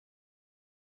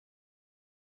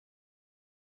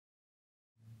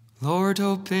Lord,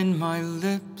 open my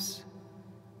lips,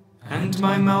 and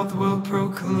my mouth will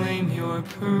proclaim your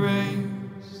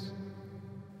praise.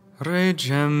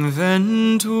 Regem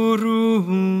venturum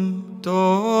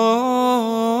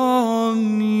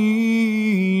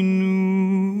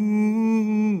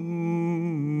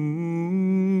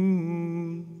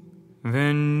Dominum.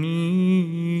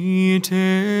 Venite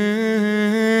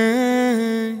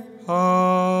adoremus.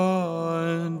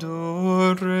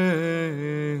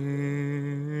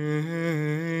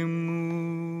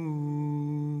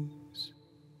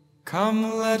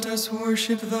 Come, let us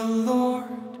worship the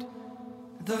Lord,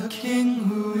 the King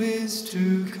who is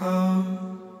to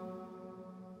come.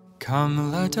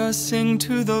 Come, let us sing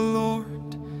to the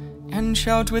Lord, and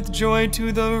shout with joy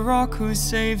to the Rock who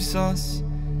saves us.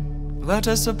 Let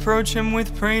us approach him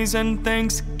with praise and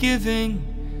thanksgiving,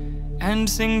 and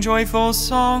sing joyful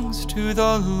songs to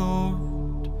the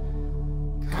Lord.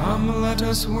 Come, let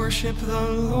us worship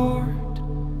the Lord,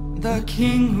 the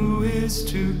King who is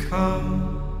to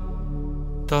come.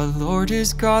 The Lord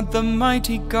is God, the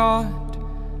mighty God,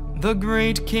 the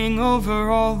great King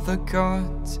over all the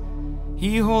gods.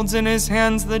 He holds in his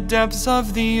hands the depths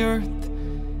of the earth,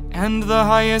 and the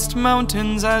highest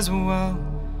mountains as well.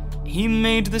 He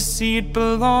made the sea, it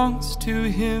belongs to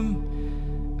him,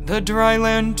 the dry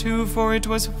land too, for it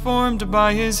was formed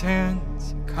by his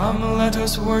hands. Come, let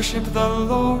us worship the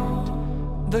Lord,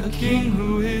 the King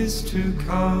who is to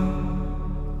come.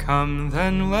 Come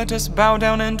then, let us bow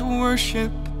down and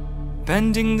worship,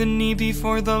 bending the knee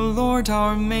before the Lord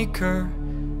our Maker.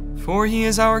 For he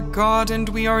is our God, and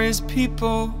we are his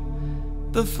people,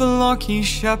 the flocky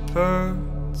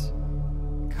shepherds.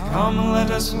 Come,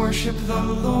 let us worship the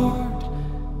Lord,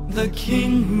 the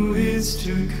King who is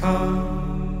to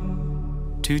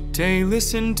come. Today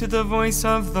listen to the voice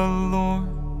of the Lord.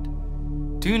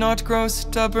 Do not grow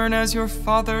stubborn as your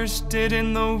fathers did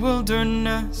in the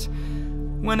wilderness,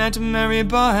 when at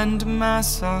Meribah and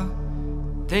Massah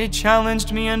they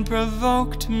challenged me and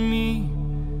provoked me,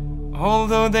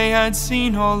 although they had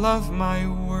seen all of my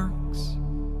works.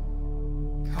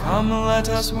 Come, let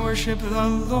us worship the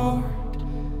Lord,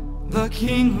 the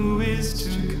King who is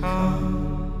to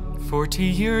come. 40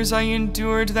 years I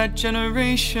endured that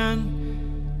generation.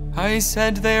 I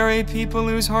said, they are a people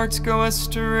whose hearts go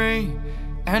astray,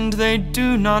 and they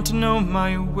do not know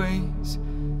my ways.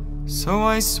 So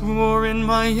I swore in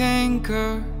my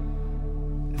anger,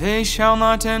 they shall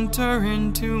not enter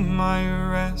into my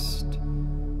rest.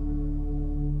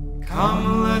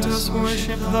 Come, let us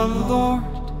worship the Lord,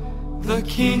 the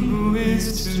King who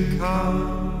is to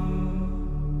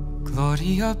come.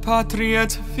 Gloria Patri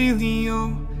et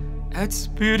Filio et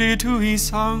Spiritui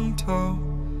Sancto,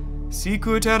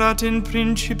 sicut erat in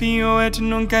principio et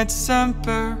nunc et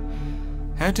semper,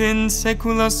 et in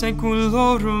saecula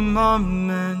saeculorum.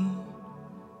 Amen.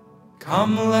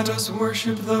 Come, let us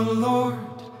worship the Lord,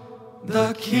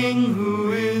 the King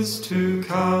who is to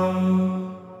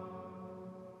come.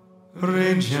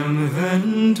 Regem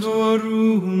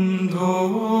ventorum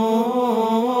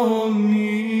Dominum.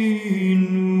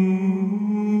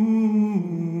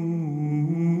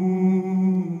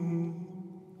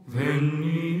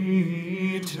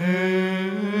 Venite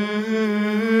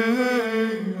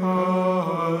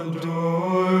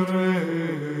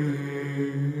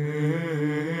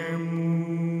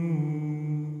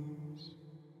adoremus.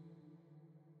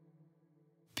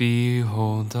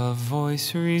 Behold a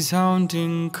voice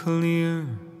resounding clear,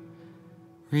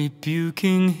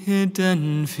 rebuking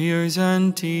hidden fears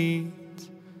and deeds.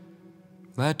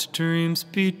 Let dreams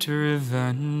be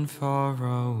driven far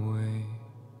away.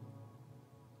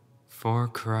 For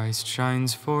Christ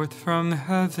shines forth from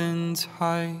heaven's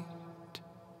height.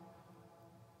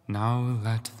 Now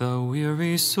let the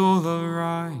weary soul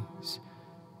arise,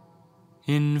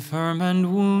 infirm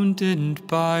and wounded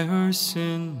by her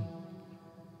sin.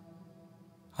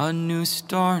 A new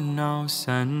star now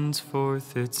sends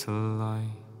forth its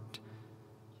light,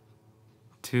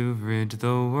 to rid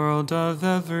the world of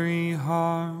every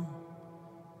harm.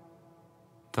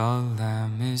 The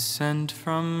Lamb is sent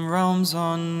from realms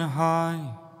on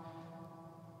high,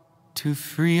 to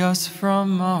free us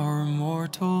from our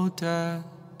mortal debt.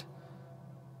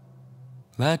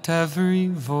 Let every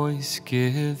voice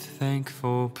give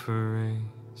thankful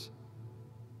praise,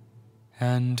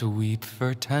 and weep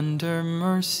for tender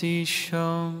mercy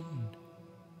shown,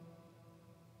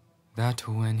 that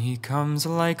when he comes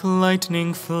like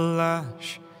lightning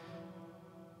flash,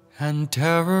 and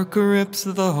terror grips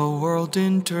the world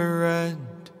in dread,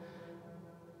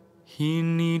 he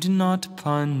need not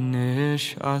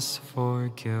punish us for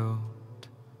guilt,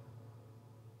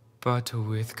 but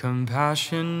with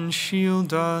compassion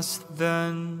shield us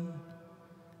then.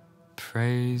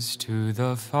 Praise to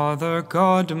the Father,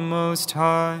 God Most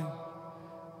High.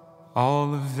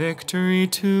 All victory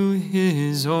to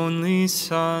His only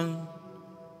Son.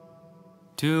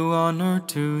 Do honor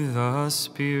to the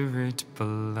Spirit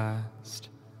blessed,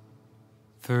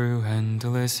 through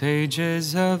endless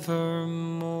ages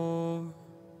evermore.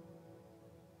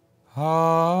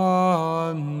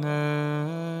 Amen.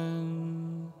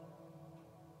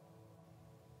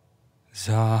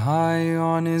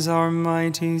 Zion is our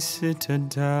mighty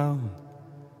citadel.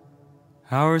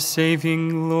 Our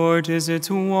saving Lord is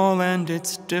its wall and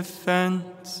its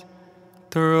defense.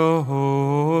 Throw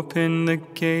open the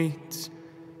gates,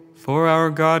 for our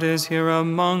God is here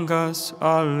among us.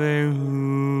 Alleluia.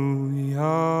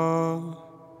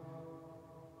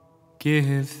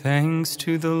 Give thanks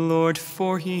to the Lord,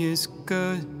 for He is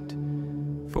good,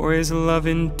 for His love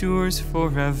endures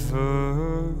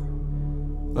forever.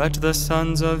 Let the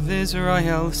sons of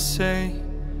Israel say,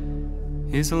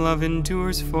 His love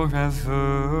endures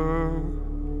forever.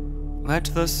 Let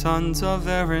the sons of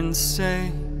Aaron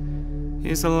say,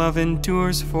 His love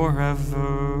endures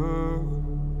forever.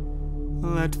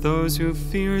 Let those who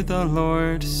fear the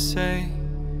Lord say,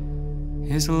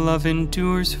 His love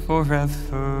endures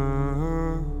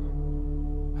forever.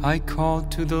 I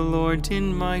called to the Lord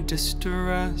in my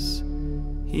distress.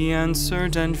 He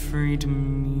answered and freed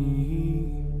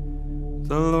me.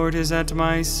 The Lord is at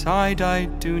my side, I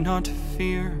do not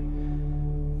fear.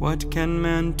 What can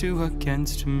man do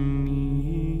against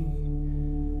me?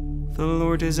 The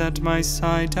Lord is at my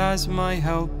side as my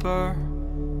helper.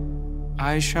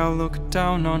 I shall look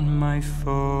down on my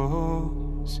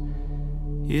foes.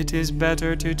 It is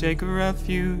better to take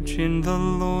refuge in the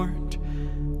Lord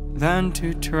than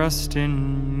to trust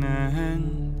in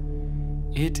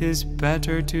men. It is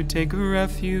better to take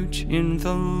refuge in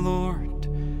the Lord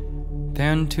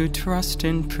than to trust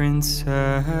in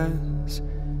princes.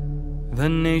 The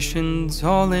nations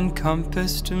all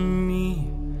encompassed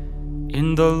me.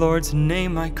 In the Lord's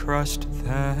name I crushed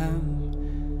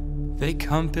them. They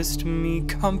compassed me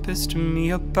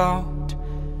about.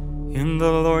 In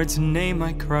the Lord's name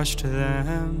I crushed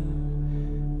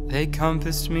them. They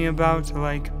compassed me about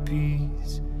like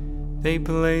bees. They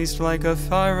blazed like a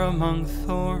fire among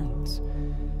thorns.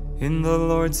 In the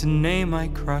Lord's name I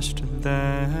crushed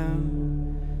them.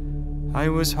 I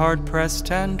was hard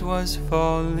pressed and was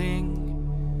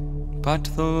falling, but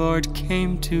the Lord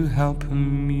came to help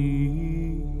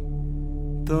me.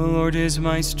 The Lord is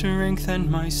my strength and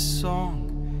my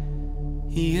song.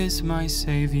 He is my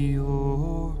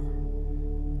Savior.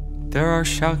 There are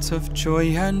shouts of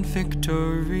joy and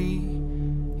victory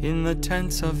in the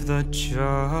tents of the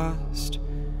just.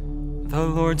 The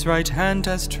Lord's right hand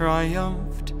has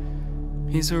triumphed.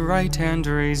 His right hand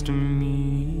raised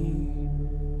me.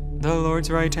 The Lord's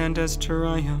right hand has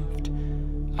triumphed.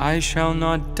 I shall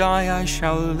not die, I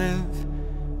shall live,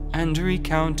 and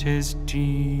recount His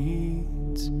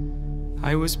deeds.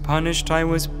 I was punished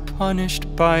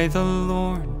by the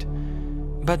Lord,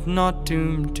 but not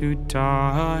doomed to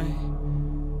die.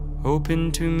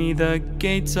 Open to me the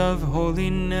gates of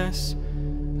holiness.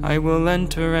 I will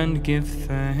enter and give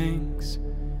thanks.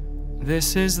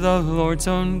 This is the Lord's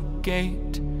own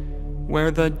gate,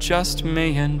 where the just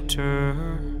may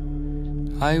enter.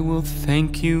 I will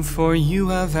thank you, for you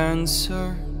have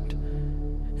answered,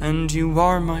 and you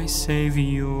are my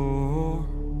Savior.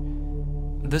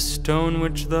 The stone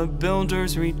which the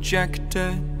builders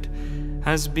rejected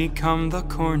has become the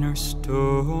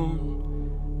cornerstone.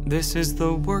 This is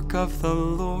the work of the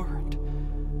Lord,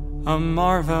 a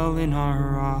marvel in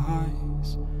our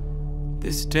eyes.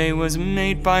 This day was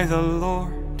made by the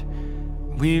Lord.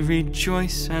 We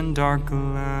rejoice and are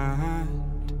glad.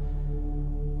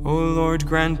 O Lord,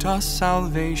 grant us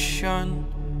salvation.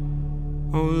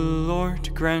 O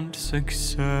Lord, grant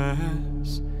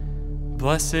success.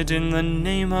 Blessed in the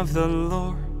name of the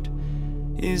Lord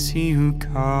is He who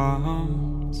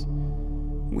comes.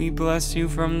 We bless you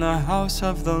from the house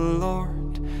of the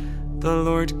Lord. The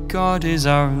Lord God is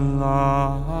our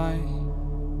light.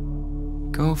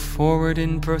 Go forward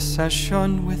in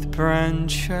procession with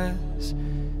branches,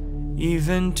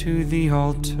 even to the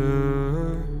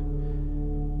altar.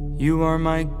 You are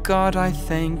my God, I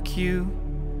thank you.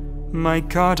 My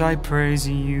God, I praise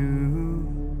you.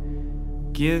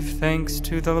 Give thanks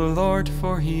to the Lord,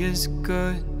 for He is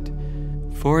good,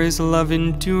 for His love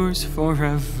endures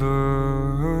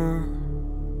forever.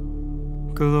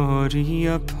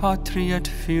 Gloria Patri et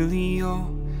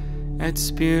Filio et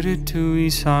Spiritui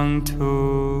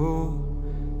Sancto,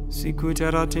 sicut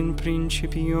erat in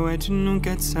principio et nunc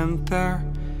et semper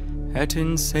et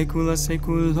in saecula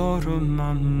saeculorum.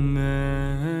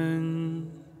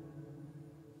 Amen.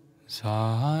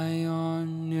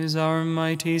 Zion is our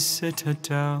mighty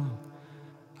citadel,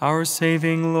 our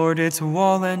saving Lord, its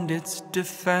wall and its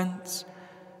defense.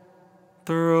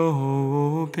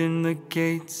 Throw open the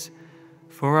gates,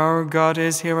 for our God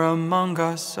is here among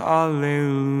us.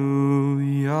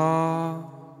 Alleluia.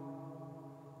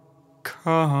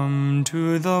 Come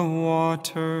to the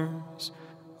waters,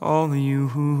 all you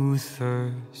who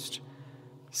thirst.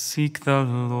 Seek the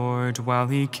Lord while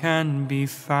he can be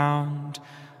found.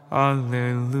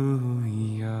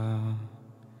 Alleluia.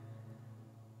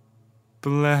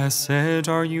 Blessed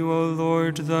are you, O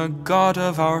Lord, the God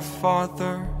of our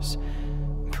fathers,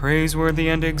 praiseworthy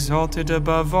and exalted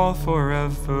above all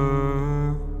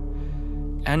forever.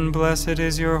 And blessed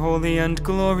is your holy and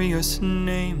glorious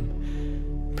name,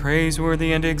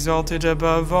 praiseworthy and exalted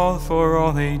above all for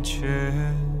all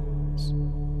ages.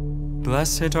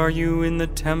 Blessed are you in the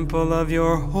temple of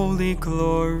your holy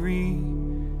glory,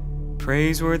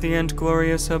 praiseworthy and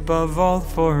glorious above all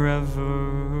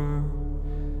forever.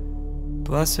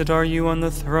 Blessed are you on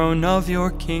the throne of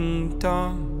your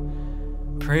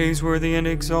kingdom, praiseworthy and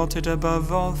exalted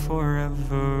above all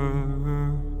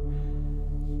forever.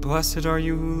 Blessed are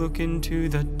you who look into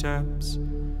the depths,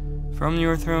 from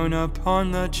your throne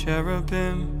upon the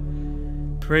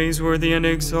cherubim, praiseworthy and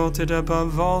exalted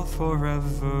above all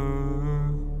forever.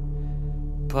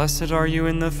 Blessed are you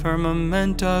in the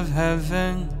firmament of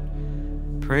heaven,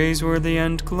 praiseworthy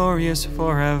and glorious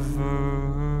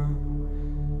forever.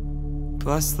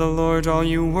 Bless the Lord, all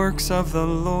you works of the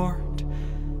Lord,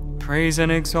 praise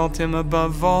and exalt him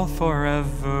above all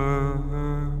forever.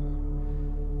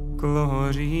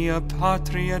 Gloria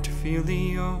Patri et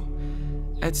Filio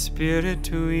et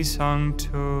Spiritui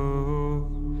Sancto,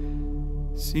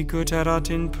 sicut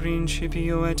erat in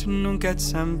principio et nunc et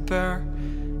semper,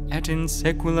 et in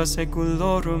saecula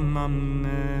saeculorum.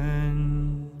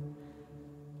 Amen.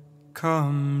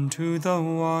 Come to the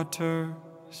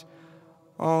waters,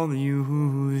 all you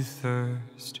who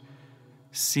thirst.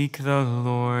 Seek the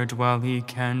Lord while he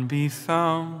can be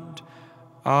found.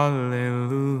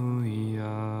 Alleluia.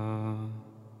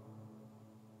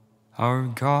 Our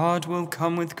God will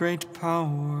come with great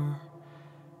power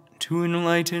to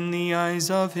enlighten the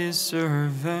eyes of his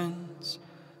servants.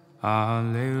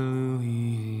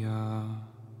 Alleluia.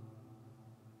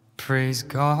 Praise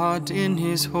God in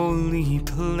his holy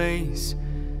place.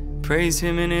 Praise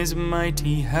him in his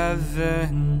mighty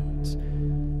heavens.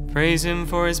 Praise him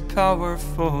for his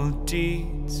powerful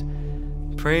deeds.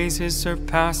 Praise his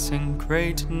surpassing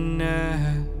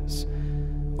greatness.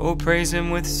 Oh, praise him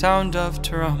with sound of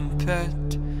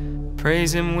trumpet.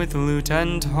 Praise him with lute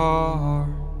and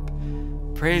harp.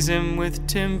 Praise him with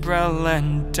timbrel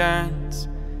and dance.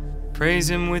 Praise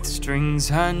him with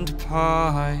strings and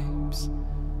pipes.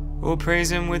 Oh,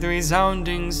 praise him with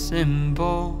resounding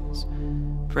cymbals.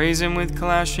 Praise him with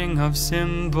clashing of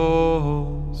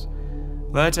cymbals.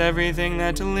 Let everything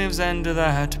that lives and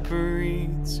that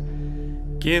breathes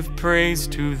give praise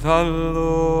to the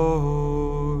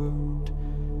Lord.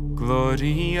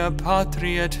 Gloria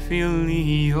Patri et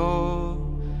Filio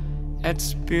et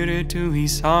Spiritui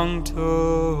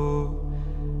Sancto,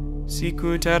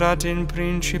 sicut erat in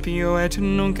principio et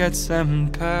nunc et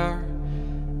semper,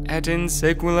 et in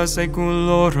saecula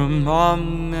saeculorum.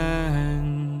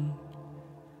 Amen.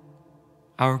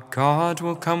 Our God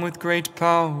will come with great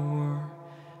power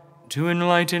to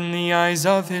enlighten the eyes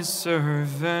of his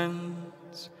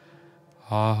servants.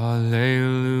 Alleluia.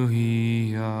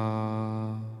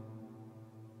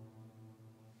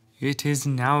 It is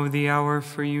now the hour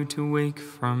for you to wake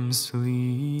from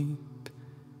sleep,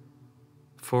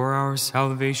 for our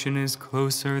salvation is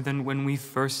closer than when we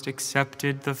first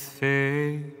accepted the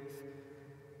faith.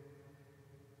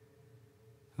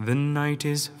 The night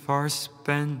is far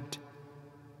spent,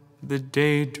 the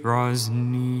day draws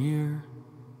near.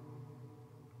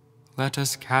 Let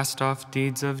us cast off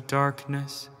deeds of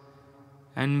darkness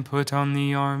and put on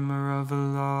the armor of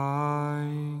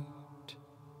light.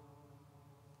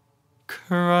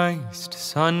 Christ,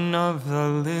 Son of the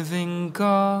living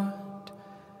God,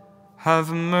 have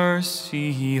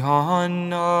mercy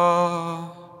on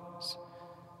us.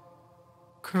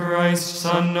 Christ,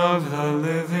 Son of the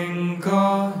living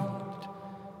God,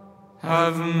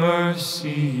 have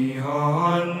mercy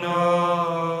on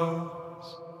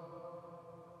us.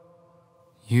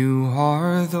 You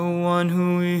are the one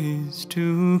who is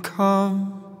to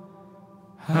come.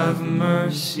 Have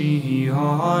mercy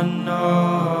on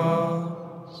us.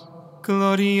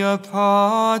 Gloria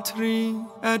Patri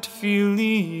et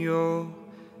Filio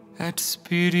et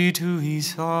Spiritui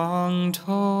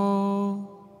Sancto.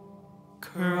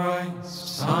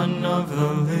 Christ, Son of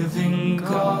the living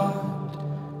God,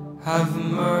 have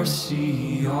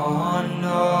mercy on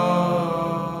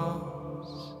us.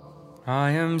 I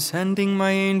am sending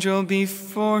my angel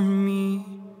before me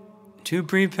to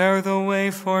prepare the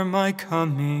way for my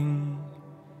coming.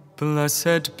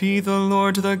 Blessed be the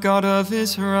Lord, the God of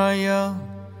Israel.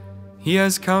 He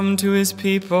has come to his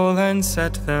people and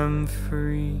set them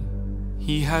free.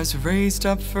 He has raised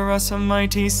up for us a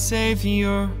mighty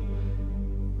Savior,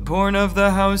 born of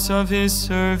the house of his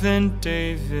servant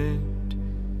David.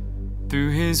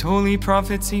 Through his holy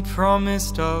prophets he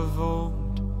promised of old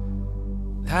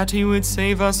that he would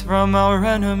save us from our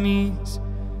enemies,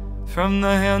 from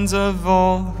the hands of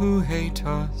all who hate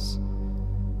us.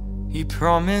 He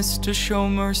promised to show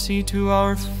mercy to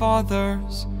our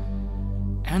fathers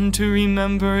and to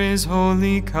remember his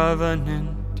holy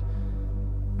covenant.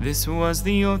 This was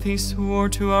the oath he swore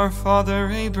to our father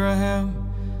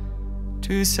Abraham,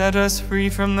 to set us free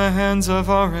from the hands of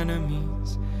our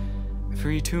enemies,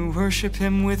 free to worship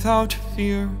him without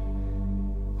fear,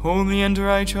 holy and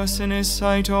righteous in his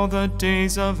sight all the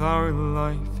days of our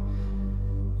life.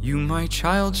 You, my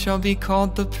child, shall be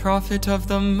called the prophet of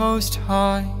the Most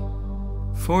High,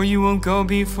 for you will go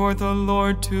before the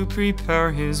Lord to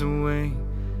prepare his way,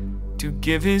 to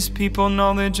give his people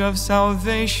knowledge of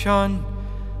salvation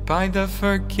by the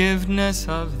forgiveness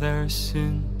of their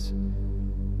sins.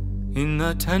 In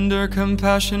the tender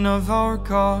compassion of our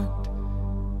God,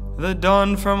 the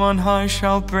dawn from on high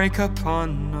shall break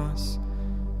upon us,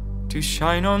 to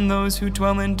shine on those who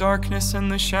dwell in darkness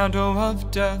and the shadow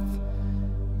of death,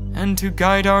 and to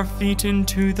guide our feet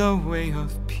into the way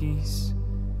of peace.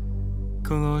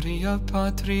 Gloria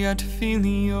Patri et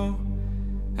Filio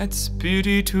et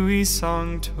Spiritui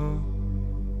Sancto,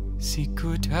 sic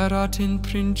ut erat in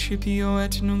principio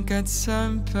et nunc et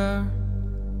semper,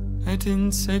 et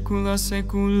in saecula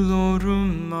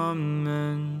saeculorum.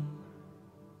 Amen.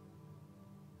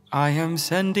 I am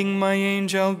sending my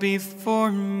angel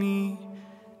before me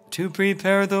to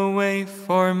prepare the way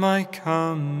for my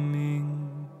coming.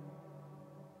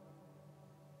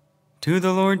 To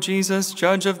the Lord Jesus,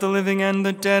 Judge of the living and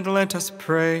the dead, let us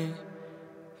pray.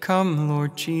 Come,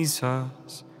 Lord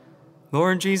Jesus.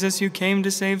 Lord Jesus, you came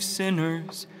to save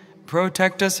sinners.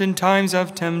 Protect us in times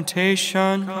of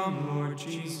temptation. Come, Lord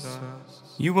Jesus.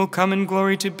 You will come in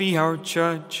glory to be our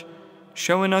judge.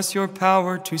 Show in us your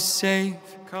power to save.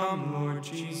 Come, Lord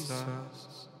Jesus.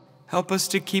 Help us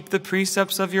to keep the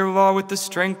precepts of your law with the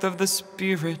strength of the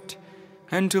Spirit,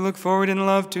 and to look forward in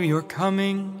love to your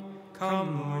coming.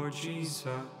 Come, Lord Jesus.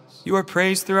 You are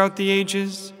praised throughout the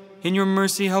ages. In your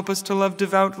mercy, help us to love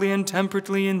devoutly and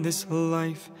temperately in this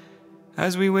life,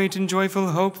 as we wait in joyful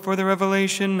hope for the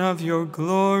revelation of your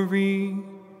glory.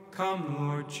 Come,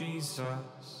 Lord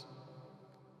Jesus.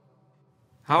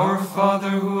 Our Father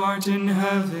who art in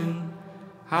heaven,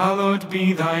 hallowed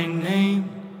be thy name.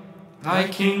 Thy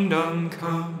kingdom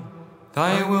come,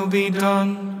 thy will be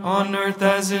done, on earth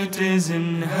as it is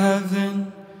in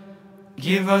heaven.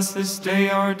 Give us this day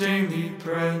our daily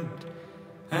bread,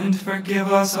 and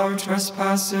forgive us our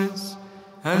trespasses,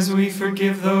 as we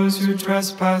forgive those who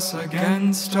trespass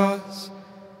against us.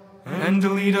 And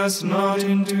lead us not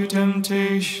into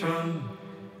temptation,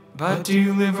 but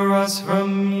deliver us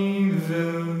from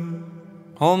evil.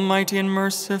 Almighty and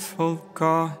merciful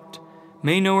God,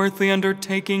 may no earthly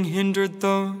undertaking hinder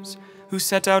those who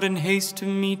set out in haste to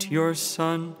meet your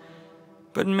Son,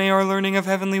 but may our learning of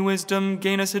heavenly wisdom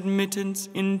gain us admittance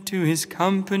into his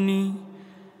company,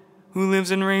 who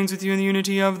lives and reigns with you in the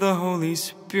unity of the Holy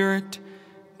Spirit,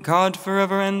 God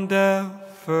forever and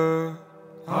ever.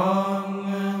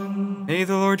 Amen. May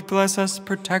the Lord bless us,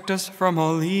 protect us from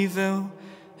all evil,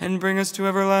 and bring us to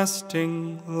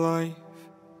everlasting life.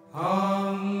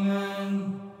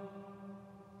 Amen.